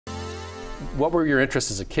what were your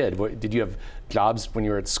interests as a kid? Did you have jobs when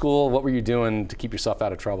you were at school? What were you doing to keep yourself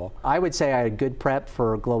out of trouble? I would say I had good prep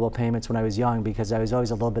for global payments when I was young because I was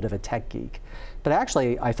always a little bit of a tech geek. But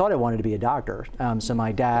actually, I thought I wanted to be a doctor. So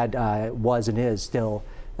my dad was and is still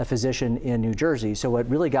a physician in New Jersey. So what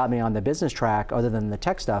really got me on the business track, other than the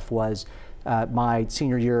tech stuff, was my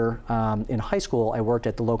senior year in high school. I worked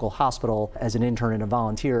at the local hospital as an intern and a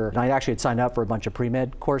volunteer. And I actually had signed up for a bunch of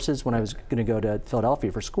pre-med courses when I was going to go to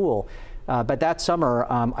Philadelphia for school. But that summer,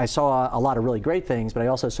 I saw a lot of really great things, but I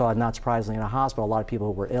also saw, not surprisingly, in a hospital, a lot of people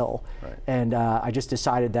who were ill. Right. And I just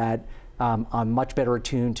decided that I'm much better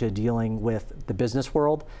attuned to dealing with the business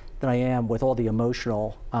world than I am with all the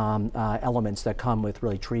emotional elements that come with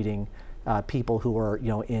really treating people who are,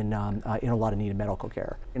 in a lot of need of medical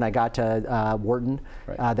care. And I got to Wharton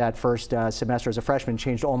that first semester as a freshman,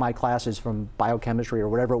 changed all my classes from biochemistry or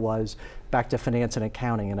whatever it was back to finance and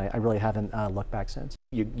accounting, and I really haven't looked back since.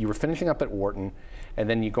 You were finishing up at Wharton, and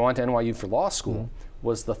then you go on to NYU for law school. Mm-hmm.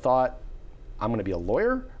 Was the thought, I'm going to be a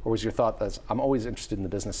lawyer, or was your thought that I'm always interested in the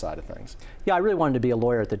business side of things? Yeah, I really wanted to be a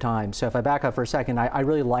lawyer at the time. So if I back up for a second, I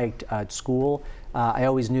really liked school. I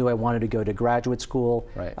always knew I wanted to go to graduate school.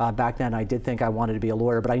 Right. Back then, I did think I wanted to be a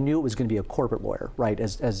lawyer, but I knew it was going to be a corporate lawyer, right,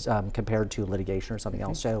 as compared to litigation or something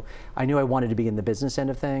else. So I knew I wanted to be in the business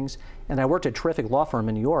end of things. And I worked at a terrific law firm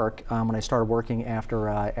in New York when I started working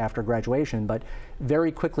after graduation. But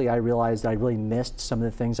very quickly, I realized that I really missed some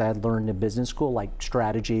of the things I had learned in business school, like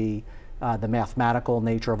strategy, the mathematical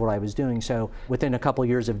nature of what I was doing. So within a couple of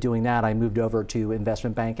years of doing that, I moved over to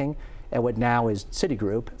investment banking at what now is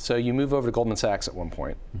Citigroup. So you move over to Goldman Sachs at one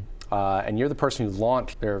point, and you're the person who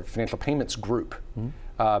launched their financial payments group.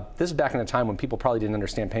 This is back in a time when people probably didn't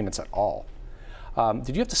understand payments at all.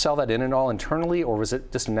 Did you have to sell that in at all internally, or was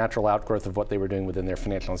it just a natural outgrowth of what they were doing within their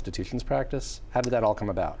financial institutions practice? How did that all come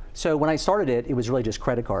about? So when I started it was really just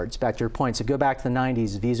credit cards. Back to your point, so go back to the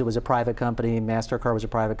 90s, Visa was a private company, MasterCard was a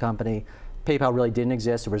private company, PayPal really didn't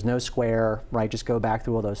exist, there was no Square, right, just go back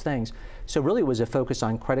through all those things. So really it was a focus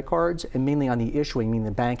on credit cards, and mainly on the issuing, meaning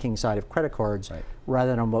the banking side of credit cards,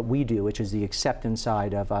 rather than on what we do, which is the acceptance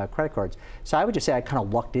side of credit cards. So I would just say I kind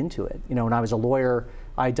of lucked into it. When I was a lawyer,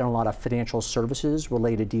 I had done a lot of financial services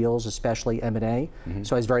related deals, especially M&A.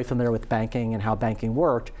 So I was very familiar with banking and how banking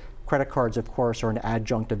worked. Credit cards, of course, are an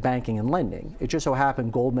adjunct of banking and lending. It just so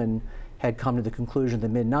happened Goldman had come to the conclusion in the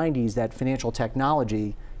mid-90s that financial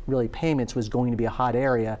technology, really payments, was going to be a hot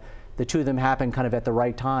area. The two of them happened kind of at the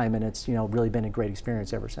right time, and it's really been a great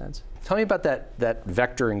experience ever since. Tell me about that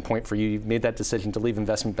vectoring point for you. You made that decision to leave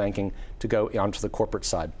investment banking to go onto the corporate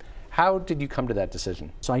side. How did you come to that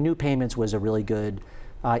decision? So I knew payments was a really good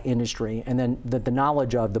industry, and then the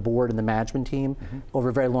knowledge of the board and the management team over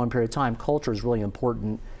a very long period of time. Culture is really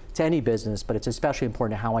important to any business, but it's especially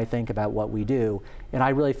important to how I think about what we do. And I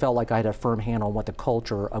really felt like I had a firm handle on what the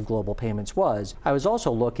culture of global payments was. I was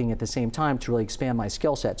also looking at the same time to really expand my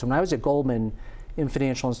skill set. So when I was at Goldman in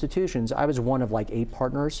financial institutions, I was one of like 8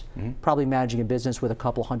 partners, probably managing a business with a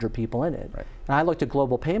couple hundred people in it. Right. And I looked at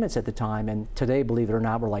global payments at the time, and today, believe it or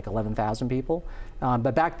not, we're like 11,000 people.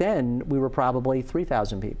 But back then, we were probably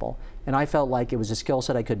 3,000 people. And I felt like it was a skill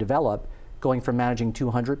set I could develop, going from managing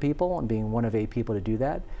 200 people and being one of 8 people to do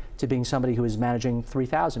that, to being somebody who was managing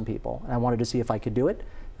 3,000 people. And I wanted to see if I could do it.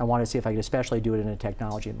 I wanted to see if I could especially do it in a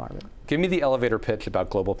technology environment. Give me the elevator pitch about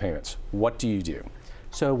global payments. What do you do?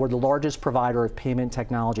 So we're the largest provider of payment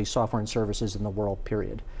technology, software, and services in the world,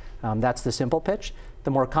 period. That's the simple pitch.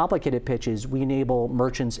 The more complicated pitch is we enable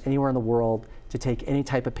merchants anywhere in the world to take any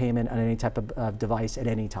type of payment on any type of device at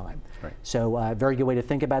any time. Right. So a very good way to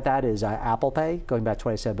think about that is Apple Pay, going back to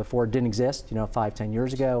what I said before, didn't exist 5-10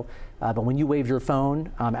 years ago. But when you wave your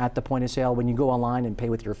phone at the point of sale, when you go online and pay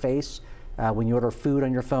with your face, when you order food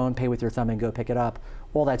on your phone, pay with your thumb and go pick it up,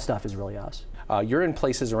 all that stuff is really us. You're in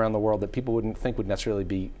places around the world that people wouldn't think would necessarily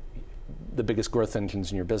be the biggest growth engines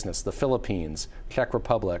in your business. The Philippines, Czech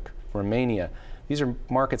Republic, Romania. These are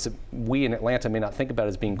markets that we in Atlanta may not think about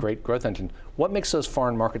as being great growth engines. What makes those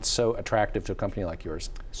foreign markets so attractive to a company like yours?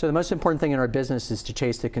 So the most important thing in our business is to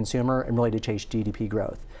chase the consumer and really to chase GDP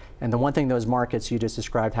growth. And the one thing those markets you just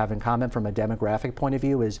described have in common from a demographic point of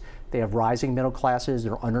view is they have rising middle classes,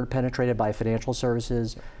 they're underpenetrated by financial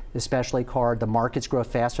services, especially card. The markets grow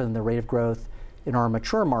faster than the rate of growth in our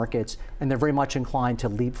mature markets, and they're very much inclined to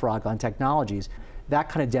leapfrog on technologies. That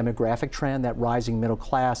kind of demographic trend, that rising middle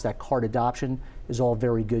class, that card adoption, is all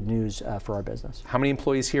very good news for our business. How many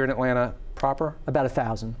employees here in Atlanta proper? About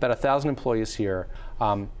 1,000. About 1,000 employees here.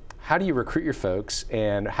 How do you recruit your folks,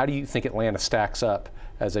 and how do you think Atlanta stacks up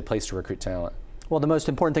as a place to recruit talent? Well, the most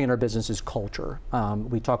important thing in our business is culture.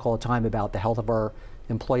 We talk all the time about the health of our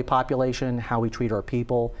employee population, how we treat our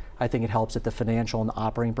people. I think it helps that the financial and the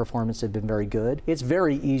operating performance have been very good. It's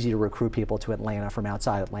very easy to recruit people to Atlanta from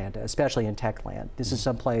outside Atlanta, especially in tech land. This is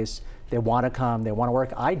someplace they want to come, they want to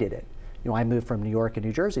work. I did it. I moved from New York and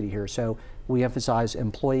New Jersey to here, so we emphasize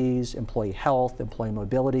employees, employee health, employee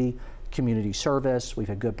mobility, community service. We've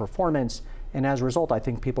had good performance, and as a result, I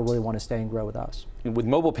think people really want to stay and grow with us. With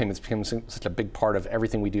mobile payments becoming such a big part of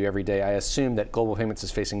everything we do every day, I assume that global payments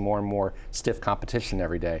is facing more and more stiff competition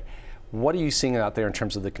every day. What are you seeing out there in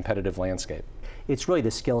terms of the competitive landscape? It's really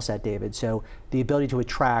the skill set, David. So the ability to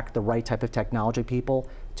attract the right type of technology people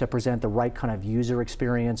to present the right kind of user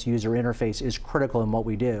experience, user interface is critical in what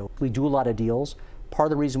we do. We do a lot of deals. Part of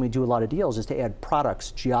the reason we do a lot of deals is to add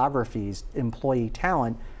products, geographies, employee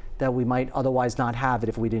talent that we might otherwise not have it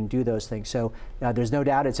if we didn't do those things. So there's no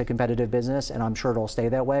doubt it's a competitive business, and I'm sure it'll stay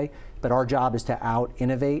that way. But our job is to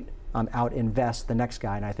out-innovate, out-invest the next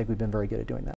guy, and I think we've been very good at doing that.